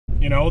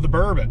You know, the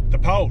Burbot, the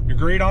Pout, your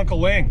great Uncle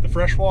Ling, the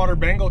freshwater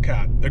Bengal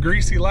cat, the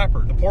greasy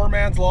leopard, the poor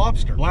man's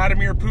lobster,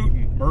 Vladimir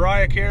Putin,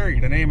 Mariah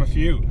Carey, to name a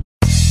few.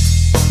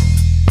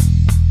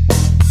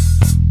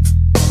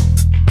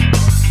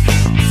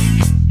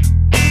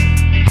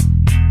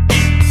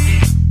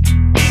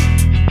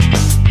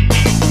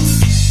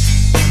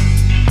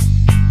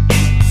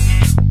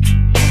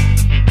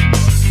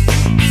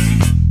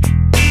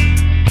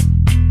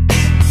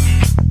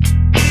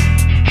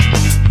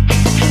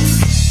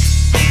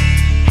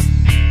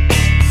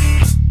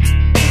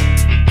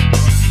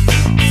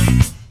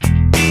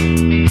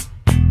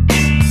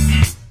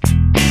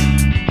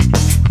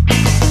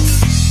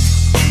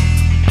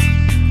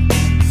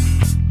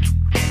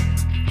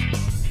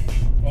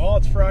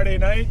 Friday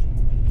night,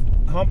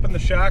 humping the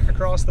shack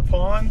across the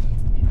pond.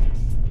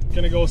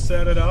 Gonna go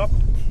set it up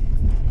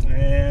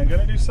and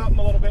gonna do something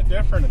a little bit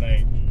different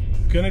tonight.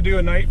 Gonna do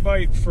a night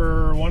bite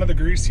for one of the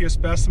greasiest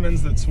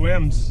specimens that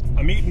swims.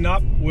 I'm meeting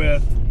up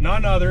with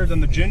none other than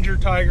the Ginger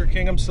Tiger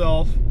King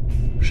himself,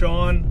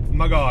 Sean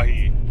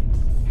Mcaughey.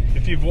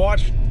 If you've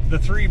watched the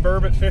 3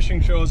 Burbot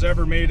fishing shows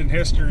ever made in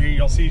history,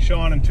 you'll see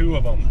Sean in 2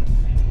 of them.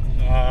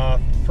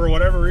 For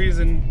whatever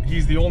reason,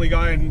 he's the only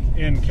guy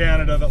in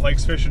Canada that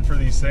likes fishing for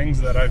these things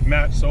that I've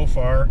met so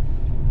far.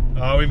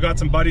 We've got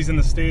some buddies in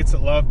the States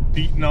that love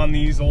beating on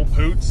these old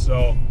poots,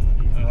 so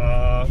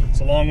it's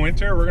a long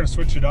winter. We're gonna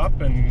switch it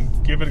up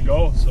and give it a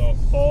go. So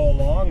follow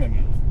along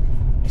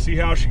and we'll see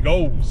how she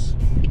goes.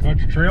 Got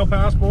your trail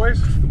pass,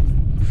 boys?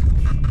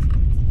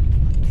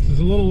 This is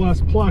a little less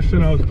plush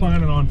than I was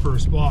planning on for a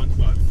spot,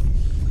 but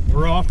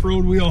we're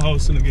off-road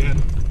wheelhousing again.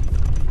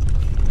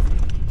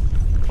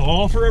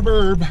 All for a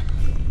burb.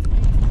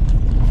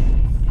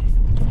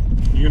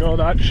 You know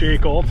that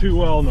shake all too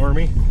well,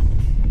 Normie.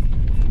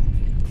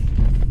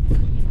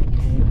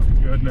 Oh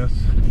my goodness.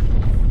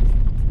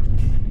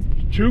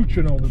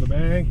 Chooching over the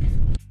bank.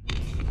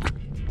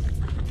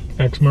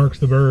 X marks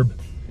the burb.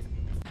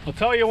 I'll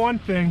tell you one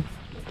thing.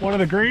 One of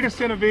the greatest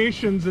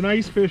innovations in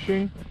ice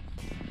fishing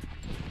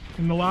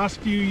in the last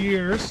few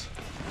years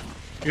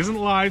isn't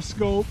live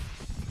scope,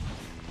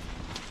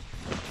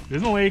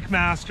 isn't Lake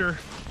Master,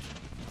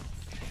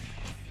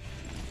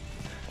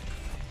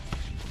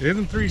 it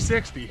isn't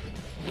 360.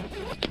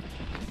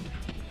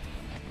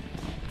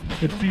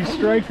 It's these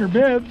striker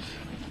bibs,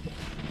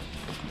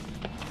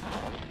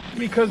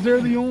 because they're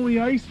the only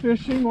ice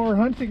fishing or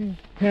hunting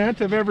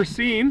pant I've ever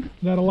seen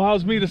that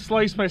allows me to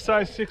slice my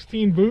size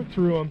 16 boot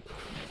through them.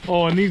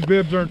 Oh, and these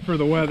bibs aren't for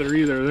the weather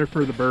either, they're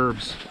for the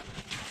burbs.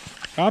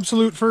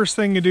 Absolute first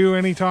thing to do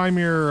anytime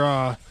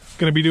you're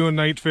gonna be doing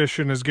night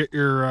fishing is get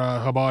your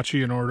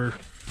hibachi in order.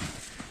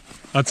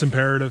 That's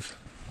imperative.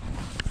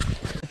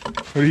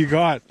 What do you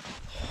got?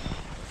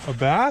 A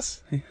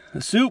bass?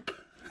 A soup.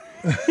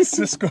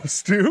 Cisco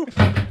stew.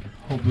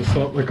 Hold this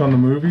up like on the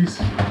movies.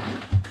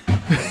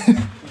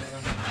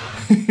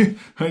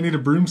 I need a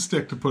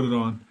broomstick to put it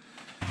on.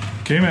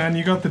 Okay, man,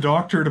 you got the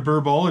doctor to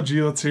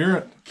burbology. Let's hear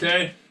it.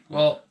 Okay,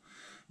 well,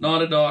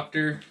 not a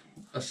doctor,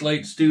 a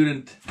slight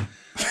student.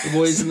 The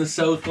boys in the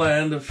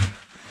Southland have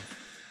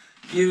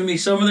given me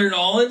some of their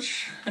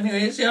knowledge.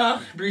 Anyways,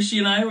 yeah, Brucey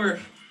and I were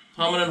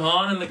humming and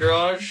hawing in the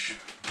garage.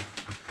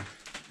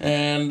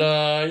 And,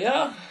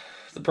 yeah,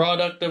 the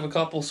product of a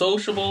couple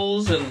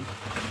sociables and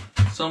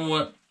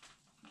somewhat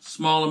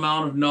small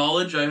amount of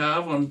knowledge I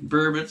have on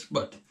burbots,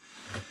 but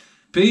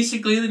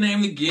basically the name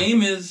of the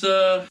game is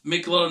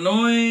make a lot of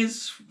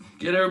noise,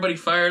 get everybody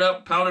fired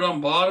up, pound it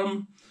on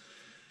bottom,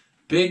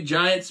 big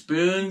giant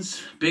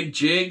spoons, big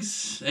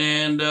jigs,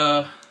 and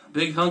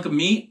big hunk of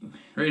meat.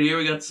 Right here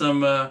we got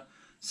some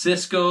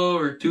Cisco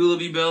or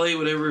Tullaby belly,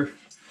 whatever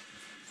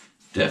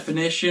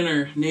definition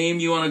or name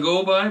you want to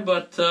go by,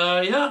 but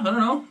yeah, I don't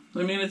know.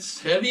 I mean,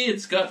 it's heavy,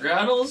 it's got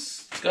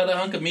rattles, it's got a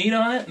hunk of meat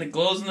on it, and it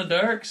glows in the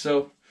dark,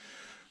 so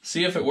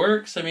see if it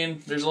works. I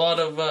mean, there's a lot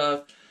of,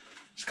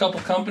 there's a couple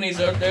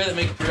companies out there that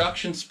make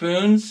production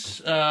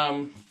spoons.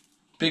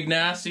 Big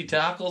Nasty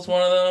Tackle's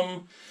one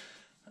of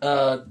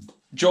them.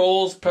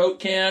 Joel's Pout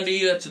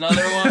Candy, that's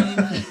another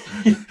one.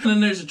 And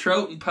then there's a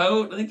Trout and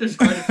Pout. I think there's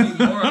quite a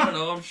few more, I don't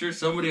know, I'm sure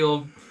somebody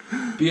will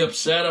be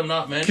upset I'm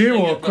not mentioning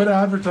okay, well, it. quit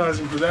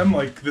advertising for them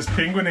like this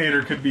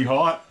Penguinator could be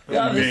hot.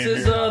 Yeah, this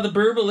is the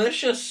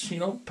Burbolicious, you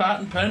know,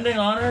 patent pending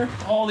on her,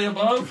 all the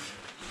above.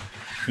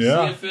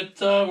 Yeah. See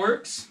if it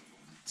works.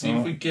 See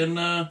if we can...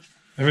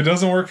 if it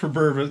doesn't work for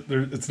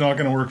burbot, it's not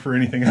going to work for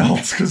anything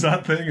else, because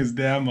that thing is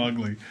damn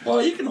ugly. Well,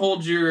 you can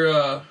hold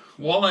your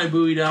walleye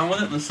buoy down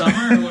with it in the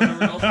summer or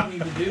whatever else you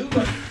need to do.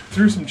 But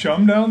threw some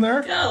chum down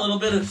there? Yeah, a little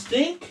bit of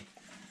stink.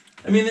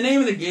 I mean, the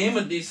name of the game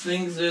with these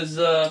things is...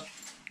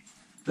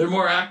 they're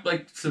more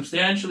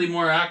substantially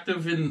more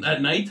active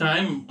at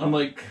nighttime,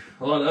 unlike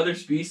a lot of other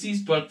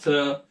species. But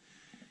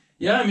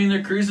yeah, I mean,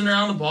 they're cruising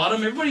around the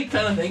bottom. Everybody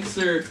kind of thinks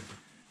they're,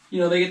 you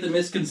know, they get the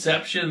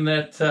misconception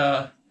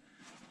that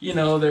you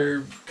know,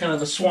 they're kind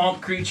of a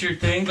swamp creature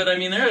thing. But I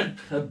mean, they're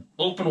an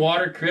open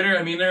water critter.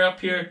 I mean, they're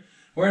up here.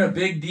 We're in a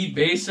big deep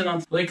basin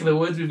on Lake of the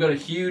Woods. We've got a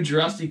huge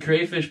rusty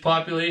crayfish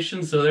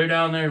population, so they're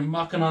down there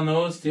mucking on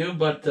those too.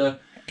 But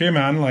okay,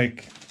 man,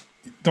 like,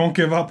 Don't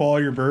give up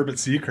all your Burbot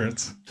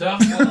secrets. Well,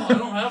 I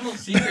don't have no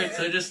secrets.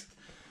 I just,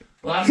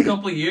 last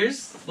couple of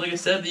years, like I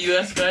said, the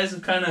US guys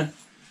have kind of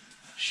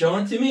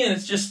shown it to me, and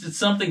it's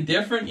something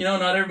different. You know,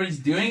 not everybody's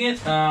doing it.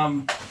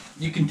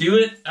 You can do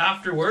it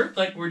after work,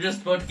 like we're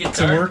just about to get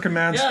started. It's a working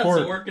man's sport.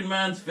 It's a working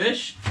man's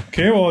fish.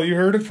 Okay, well, you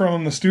heard it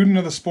from the student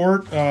of the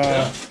sport,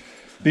 the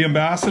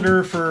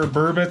ambassador for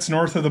Burbots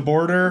north of the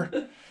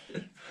border.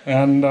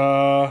 And,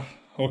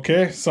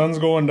 okay, sun's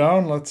going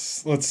down.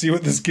 Let's see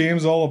what this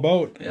game's all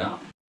about. Yeah.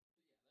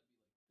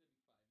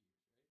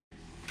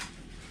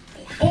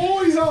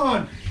 Oh, he's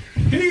on!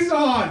 He's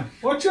on!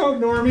 Watch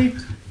out,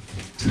 Normie!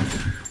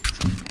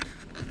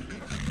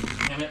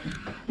 Damn it.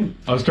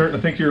 I was starting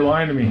to think you were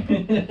lying to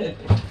me.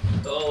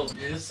 Oh,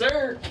 yes,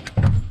 sir.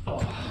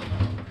 Oh.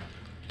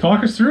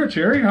 Talk us through it,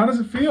 Jerry. How does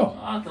it feel?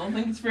 I don't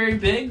think it's very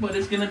big, but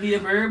it's going to be a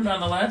burb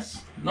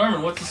nonetheless.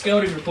 Norman, what's the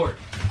scouting report?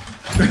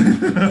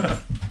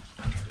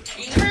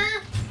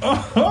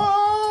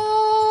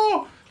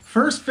 Oh!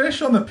 First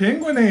fish on the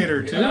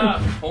Penguinator, too. Yeah,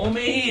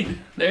 homemade.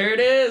 There it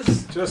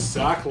is. Just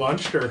Zach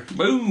lunched her.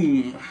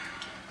 Boom.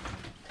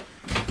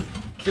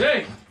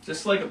 Okay,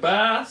 just like a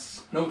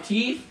bass, no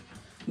teeth.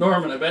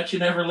 Norman, I bet you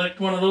never licked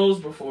one of those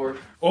before.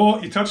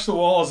 Oh, you touched the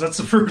walls. That's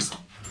the first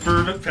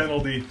Burbot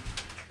penalty.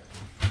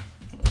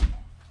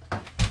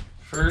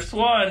 First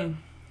one.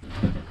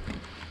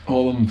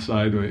 Hold them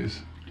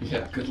sideways.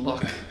 Yeah, good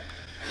luck.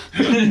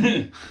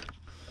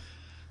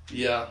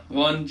 Yeah,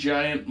 one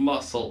giant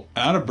mussel.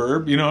 Add a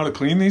burb. You know how to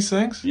clean these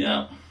things?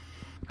 Yeah.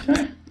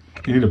 Okay.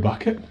 You need a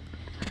bucket?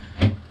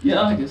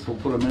 Yeah, I guess we'll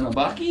put him in a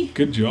bucky.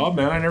 Good job,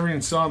 man. I never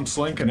even saw him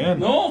slinking in.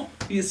 No,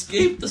 he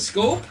escaped the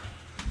scope.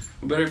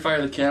 We better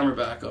fire the camera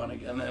back on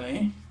again then,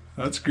 eh?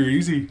 That's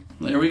greasy.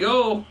 There we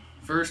go.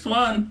 First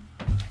one.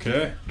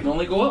 Okay. Can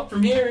only go up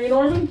from here, eh,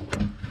 Norman?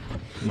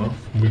 Well,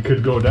 we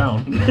could go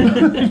down.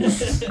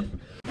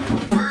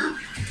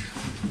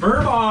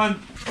 Burb on!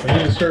 I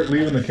need to start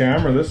leaving the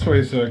camera this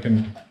way so I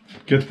can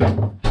get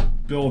the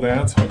Bill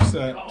Dance hook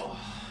set. Oh,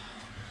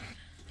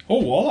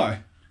 walleye.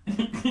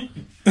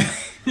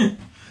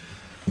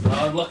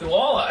 Odd looking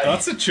walleye.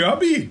 That's a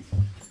chubby.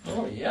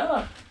 Oh,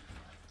 yeah.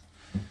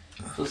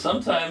 So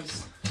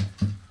sometimes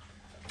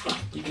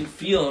you can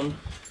feel him.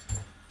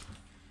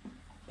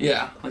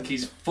 Yeah, like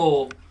he's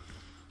full.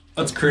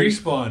 That's cray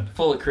spawn.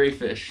 Full of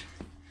crayfish.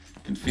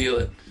 You can feel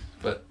it.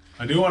 But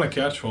I do want to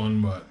catch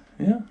one, but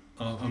yeah,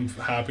 I'm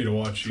happy to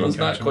watch you. So it's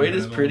not quite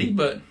as pretty,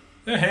 but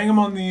yeah, hang them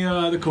on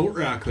the coat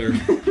rack there.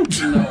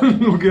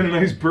 We'll get a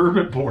nice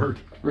Burbot board.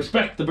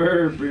 Respect the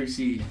bird,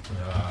 Brucey.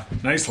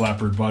 Nice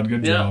leopard, bud.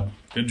 Good job.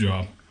 Good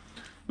job.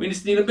 We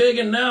just need a big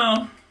one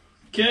now.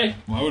 Okay.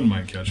 Well, I wouldn't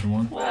mind catching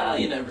one. Well,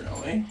 you never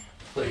know, eh?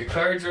 Play your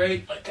cards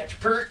right, might catch a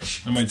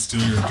perch. I might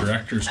steal your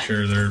director's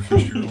chair there to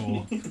fish your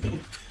hole.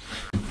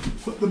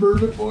 Let the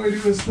Burbot boy do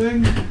his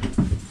thing.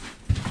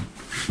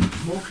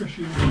 Smoke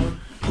machine on.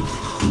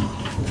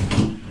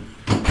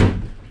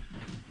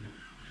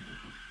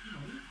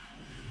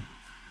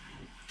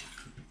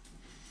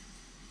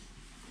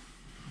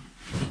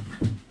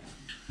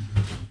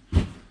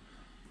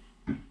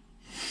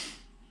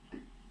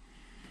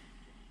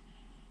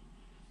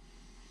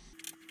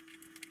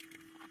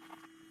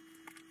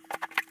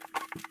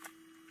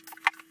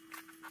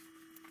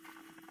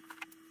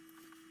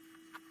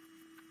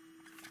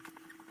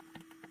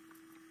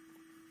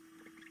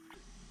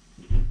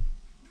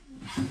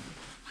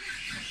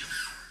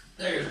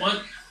 There's one.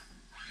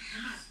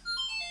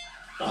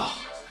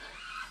 Oh.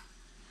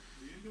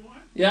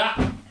 Yeah.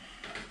 Is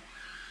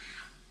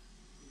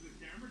the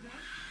camera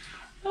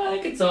down? I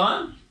think it's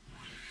on.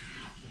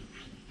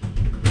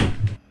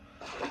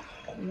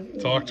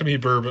 Talk to me,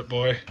 Burbot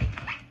boy.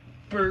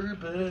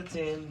 Burbots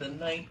in the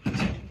night.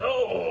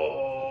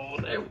 Oh,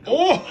 there we go.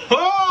 Oh,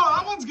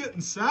 that one's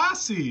getting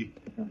sassy.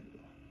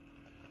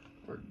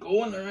 We're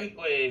going the right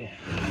way.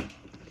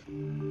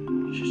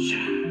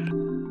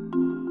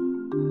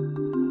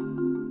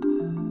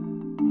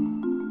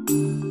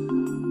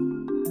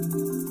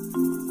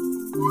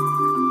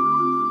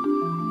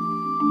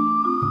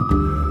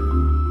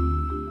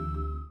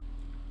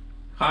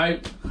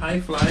 High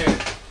flyer.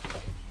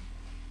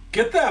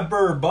 Get that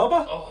bird,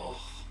 Bubba.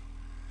 Oh.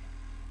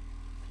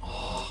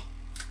 Oh.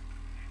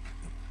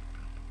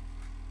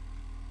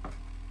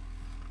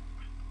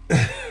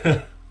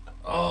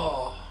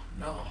 Oh,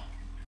 no.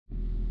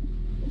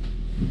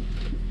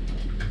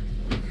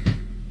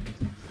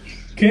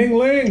 King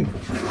Ling.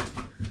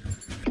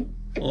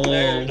 Oh,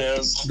 there it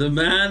is. The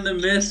man, the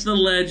myth, the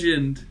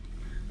legend,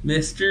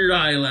 Mr.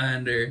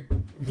 Rylander.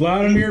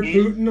 Vladimir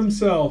Putin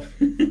himself.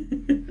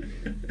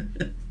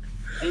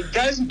 You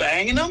guys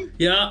banging them?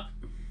 Yeah.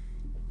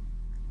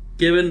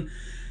 Given,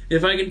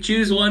 if I can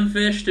choose one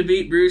fish to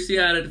beat Brucey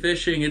at it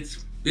fishing,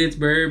 it's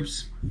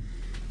burbs.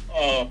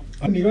 Oh.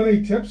 You got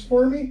any tips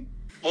for me?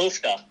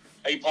 Wolfka,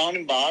 are you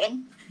pounding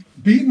bottom?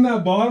 Beating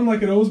that bottom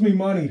like it owes me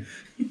money.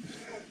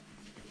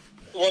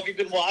 Well, have you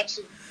been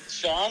watching,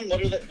 Sean?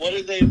 What are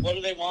they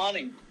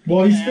wanting?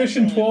 Well, he's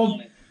fishing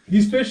 12.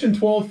 He's fishing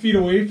 12 feet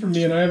away from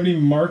me, and I haven't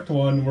even marked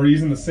one. We're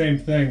using the same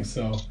thing,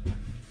 so.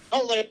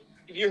 Oh, like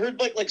have you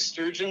heard like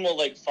sturgeon will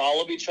like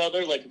follow each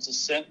other, like it's a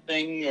scent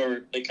thing,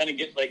 or they kind of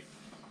get like,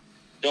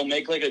 they'll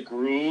make like a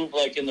groove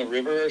like in the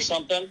river or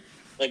something,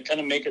 like kind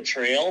of make a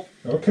trail.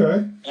 Okay.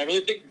 And I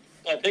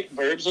think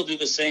burbs will do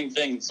the same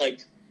thing. It's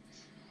like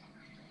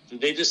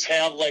they just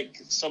have like,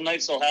 some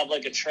nights they'll have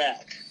like a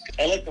track.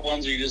 I like the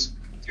ones where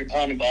you're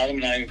pounding bottom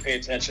and not even pay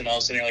attention. All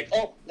of a sudden you're like,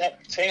 oh,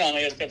 hang on,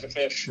 I gotta catch a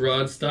fish.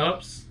 Rod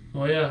stops.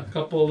 Oh yeah, a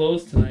couple of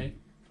those tonight.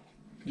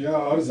 Yeah,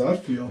 how does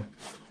that feel?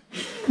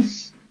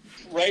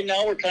 Right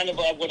now we're kind of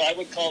what I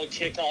would call a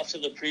kickoff to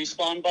the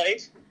pre-spawn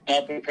bite.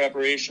 Up in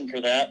preparation for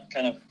that,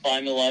 kind of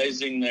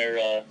finalizing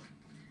their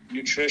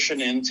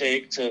nutrition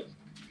intake to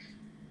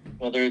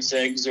whether it's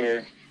eggs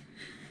or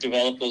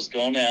develop those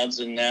gonads,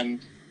 and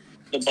then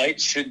the bite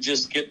should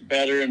just get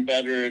better and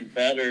better and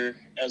better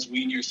as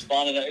we near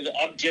spawn. And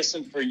I'm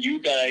guessing for you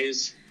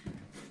guys,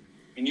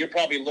 and you're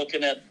probably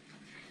looking at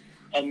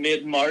a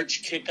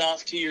mid-March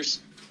kickoff to your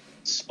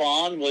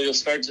spawn where you'll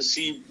start to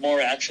see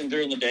more action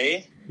during the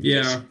day.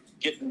 Yeah.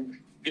 Getting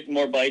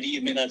more bitey.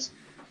 I mean,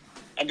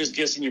 I'm just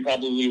guessing you're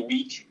probably a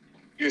week.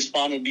 Your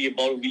spawn would be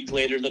about a week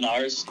later than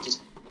ours.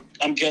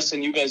 I'm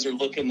guessing you guys are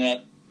looking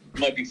at,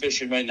 might be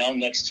fishing right now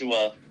next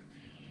to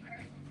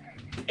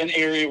an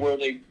area where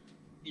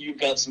you've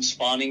got some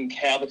spawning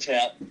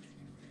habitat.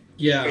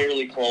 Yeah.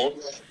 Fairly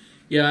close.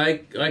 Yeah,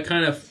 I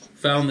kind of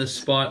found this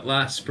spot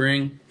last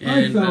spring.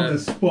 And, I found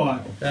this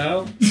spot.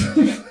 Oh?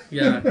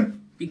 Yeah.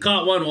 He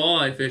caught one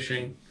walleye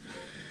fishing.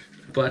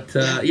 But,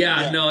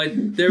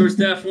 there was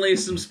definitely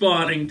some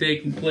spawning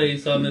taking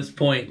place on this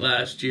point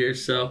last year,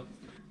 so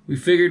we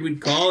figured we'd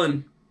call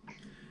and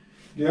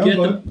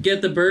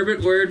get the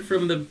Burbot word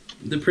from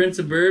the Prince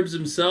of Burbs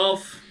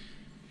himself.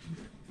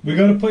 We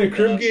gotta play a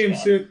crib game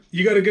soon.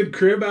 You got a good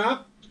crib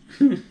app?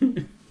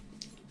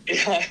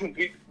 Yeah,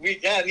 we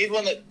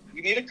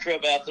need a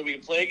crib app that we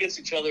can play against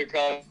each other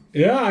across.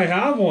 Yeah, I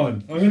have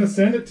one. I'm gonna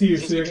send it to you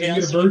so you can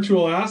get a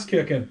virtual ass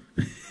kicking.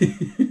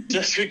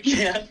 Just we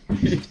can't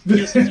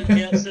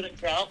sit at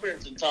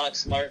Crawford's and talk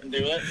smart and do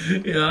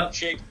it. Yeah.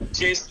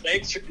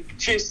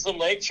 Chase some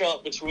lake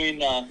trout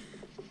between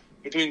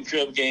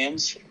crib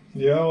games.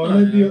 Yeah, well,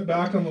 I might be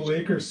back on the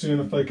Lakers soon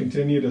if I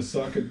continue to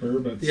suck at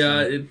Burbot.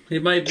 Yeah,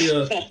 it might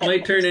be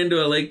might turn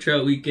into a lake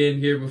trout weekend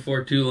here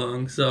before too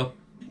long. So,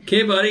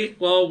 okay, buddy.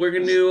 Well, we're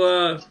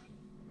gonna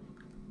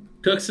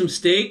cook some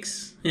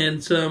steaks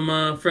and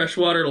some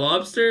freshwater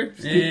lobster,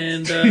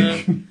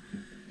 and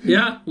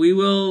yeah, we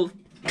will.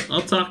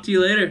 I'll talk to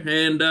you later,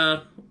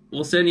 and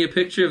we'll send you a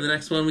picture of the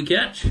next one we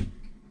catch.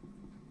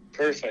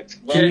 Perfect.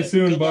 See you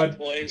soon, bud. Luck,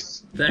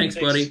 boys. Thanks,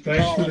 buddy.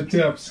 Thanks for the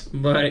tips.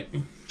 Bye.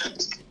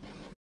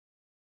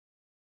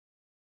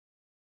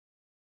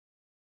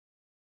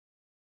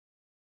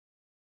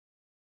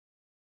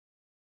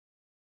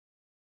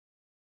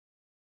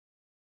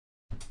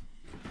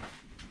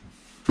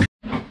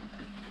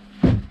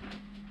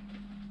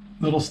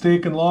 Little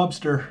steak and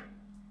lobster.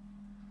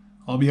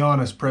 I'll be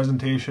honest,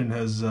 presentation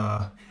has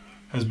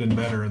been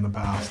better in the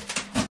past.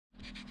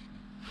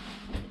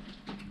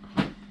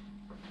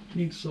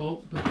 Need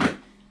salt, but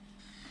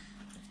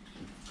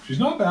She's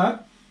not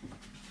bad.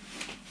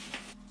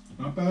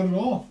 Not bad at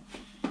all.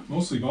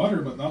 Mostly got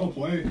her, but that'll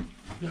play.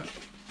 yeah,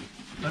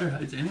 better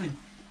hides anything.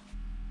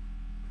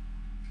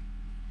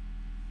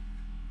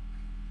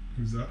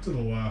 Who's that to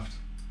the left?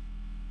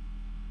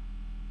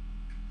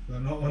 Is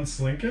that not one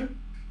slinking?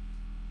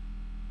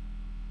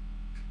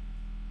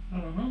 I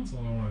don't know. That's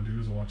all I want to do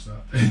is watch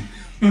that thing.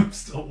 I'm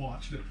still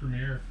watching it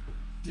premiere.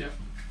 Yeah.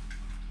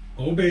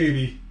 Oh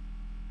baby.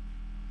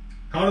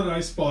 How did I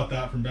spot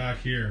that from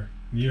back here?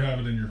 You have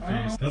it in your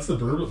face. That's the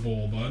Burbot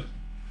bowl, bud.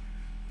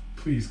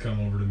 Please come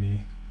over to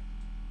me.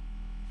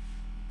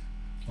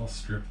 I'll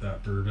strip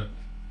that Burbot.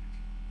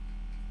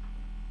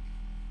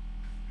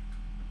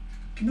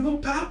 Give me a little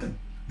papping.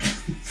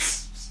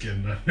 Just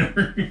kidding, I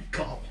never even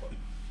caught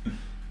one.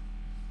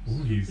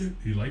 Ooh,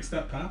 he likes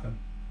that papping.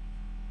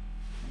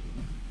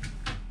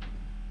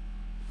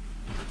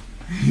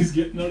 He's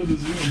getting out of the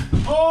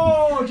zoom.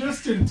 Oh,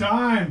 just in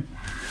time.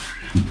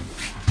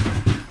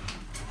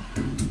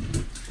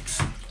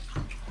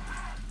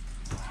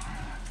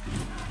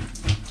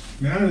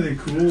 Man, are they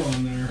cool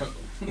on there.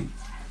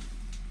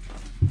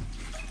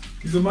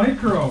 He's a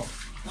micro.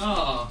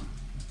 Oh.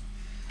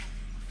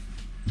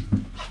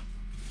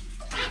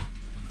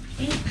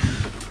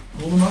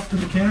 Hold him up to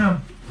the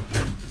cam.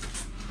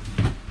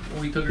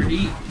 We took her to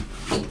eat.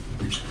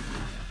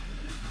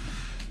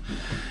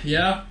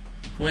 Yeah,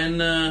 when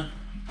I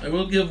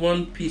will give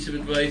one piece of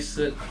advice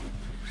that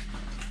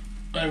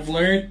I've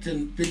learned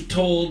and been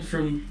told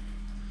from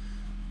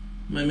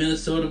my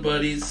Minnesota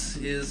buddies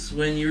is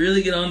when you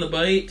really get on the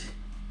bite,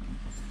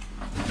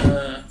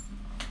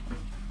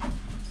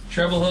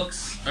 treble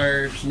hooks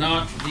are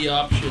not the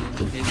option.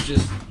 It's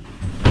just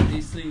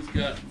these things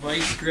got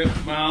vice grip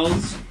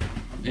mouths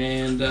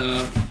and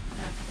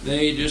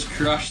they just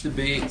crush the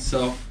bait.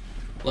 So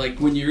like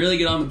when you really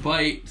get on the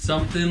bite,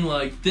 something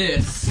like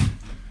this,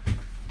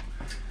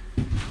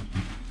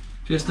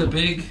 just a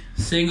big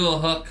single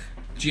hook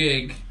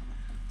jig,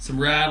 some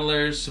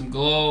rattlers, some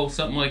glow,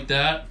 something like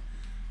that,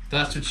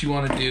 That's what you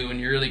want to do when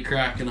you're really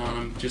cracking on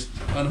them. Just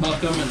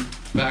unhook them and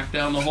back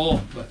down the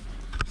hole. But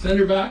send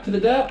her back to the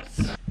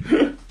depths.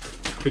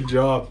 Good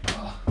job.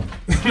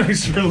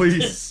 Nice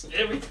release.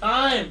 Every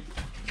time.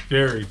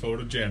 Very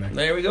photogenic.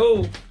 There we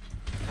go.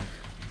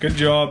 Good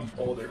job.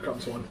 Oh, there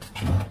comes one.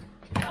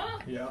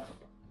 Yeah.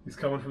 He's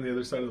coming from the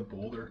other side of the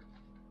boulder.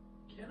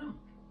 Get him.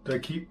 Do I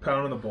keep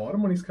pounding the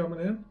bottom when he's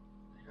coming in?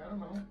 I don't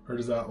know. Or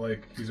does that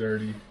like he's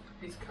already...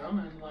 He's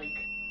coming like...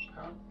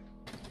 Pound.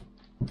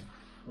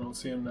 I don't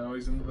see him now.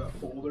 He's into that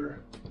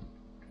boulder.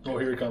 Oh,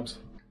 here he comes.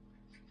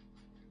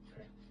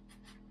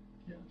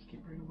 Yeah, just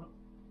keep bringing him up.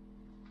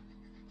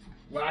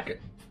 Whack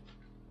it.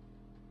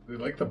 Do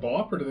they like the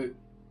bop or do they...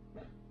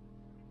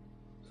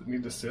 Does it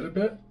need to sit a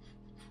bit?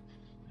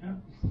 Yeah,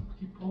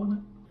 keep pulling it.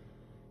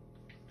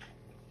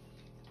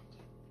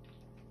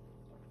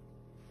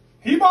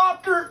 He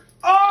bopped her!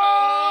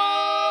 Oh!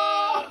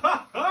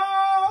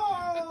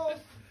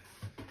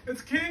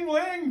 It's King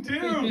Ling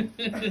too!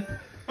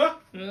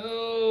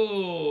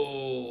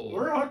 Oh!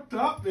 We're hooked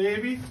up,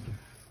 baby.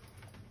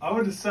 I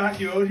would have sat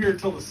you out here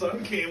till the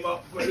sun came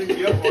up if I didn't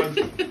get one.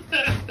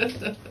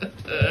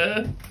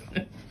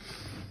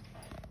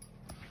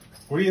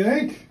 What do you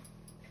think?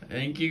 I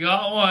think you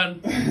got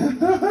one.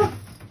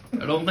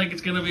 I don't think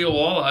it's gonna be a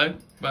walleye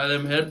by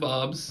them head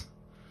bobs.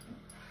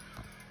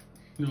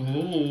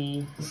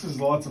 Oh. This is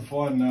lots of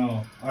fun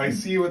now. I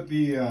see what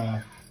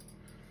the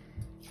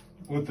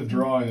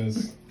draw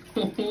is.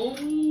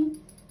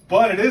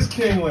 But it is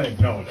King Ling.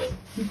 No, it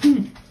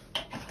isn't.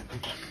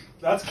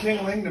 That's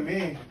King Ling to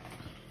me.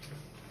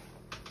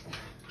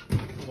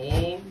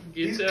 Oh,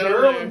 get He's down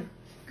curling.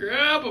 there.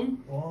 Grab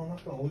him. Well, I'm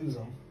not gonna lose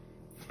him.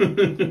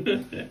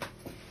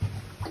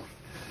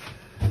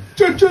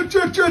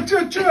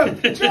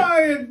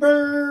 Giant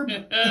burb.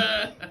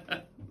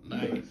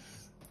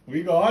 Nice.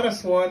 We got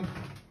us one.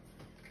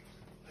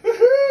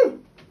 Woohoo!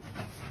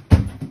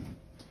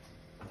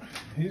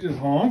 He just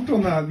honked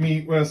on that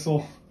meat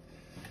whistle.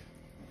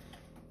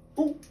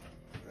 Ooh.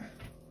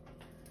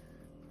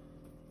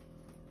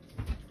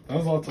 That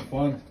was lots of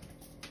fun.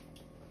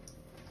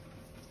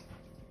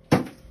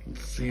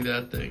 See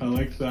that thing? I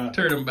like that.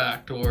 Turn him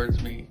back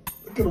towards me.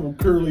 Look at a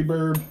curly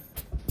bird.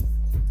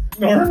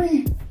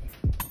 Army.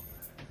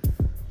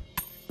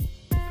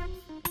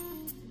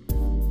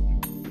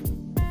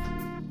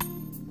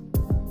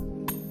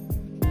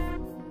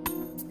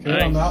 Okay,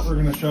 Nice. on that we're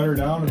gonna shut her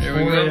down. It's There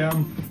we 4 go.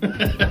 a.m.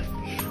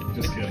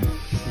 Just kidding.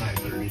 It's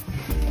 9:30.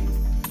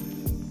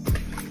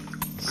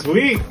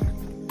 Sweet.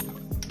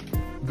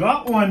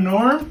 Got one,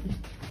 Norm.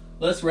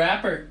 Let's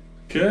wrap her.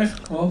 Okay.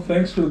 Well,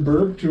 thanks for the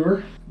burb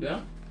tour.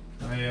 Yeah.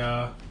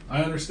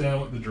 I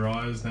understand what the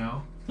draw is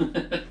now.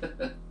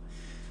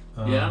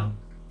 Yeah.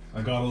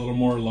 I got a little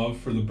more love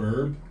for the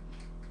burb,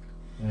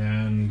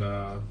 and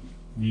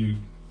you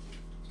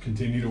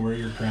continue to wear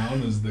your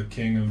crown as the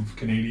king of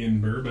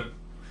Canadian burbot.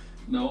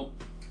 No,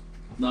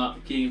 not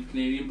the king of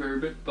Canadian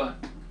burbot, but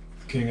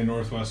King of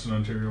Northwestern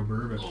Ontario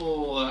burbot.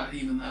 oh,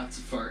 even that's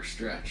a far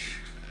stretch.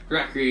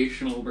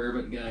 Recreational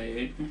burbot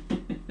guy, eh?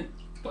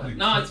 But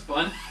no, it's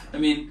fun. I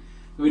mean,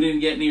 we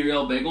didn't get any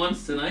real big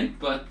ones tonight,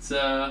 but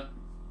the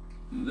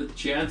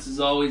chance is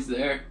always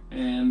there.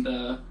 And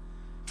I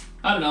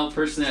don't know,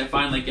 personally, I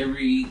find like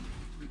every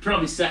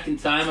probably second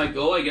time I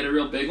go, I get a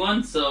real big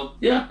one. So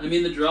yeah, I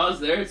mean, the draw's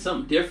there. It's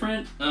something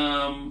different.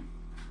 Not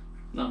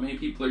many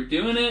people are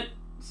doing it.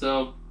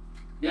 So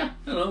yeah,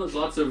 I don't know, there's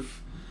lots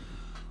of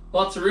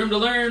room to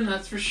learn,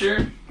 that's for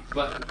sure.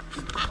 But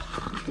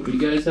hope you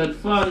guys had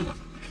fun.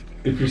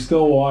 If you're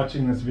still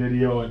watching this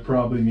video, it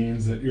probably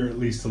means that you're at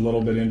least a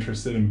little bit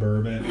interested in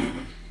burbot.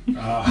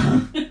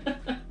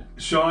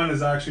 Sean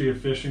is actually a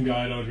fishing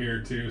guide out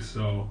here too,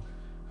 so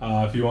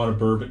if you want a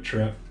burbot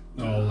trip,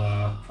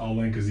 I'll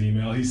link his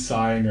email. He's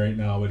sighing right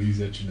now, but he's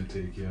itching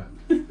to take you.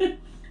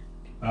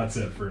 That's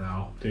it for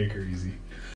now. Take her easy.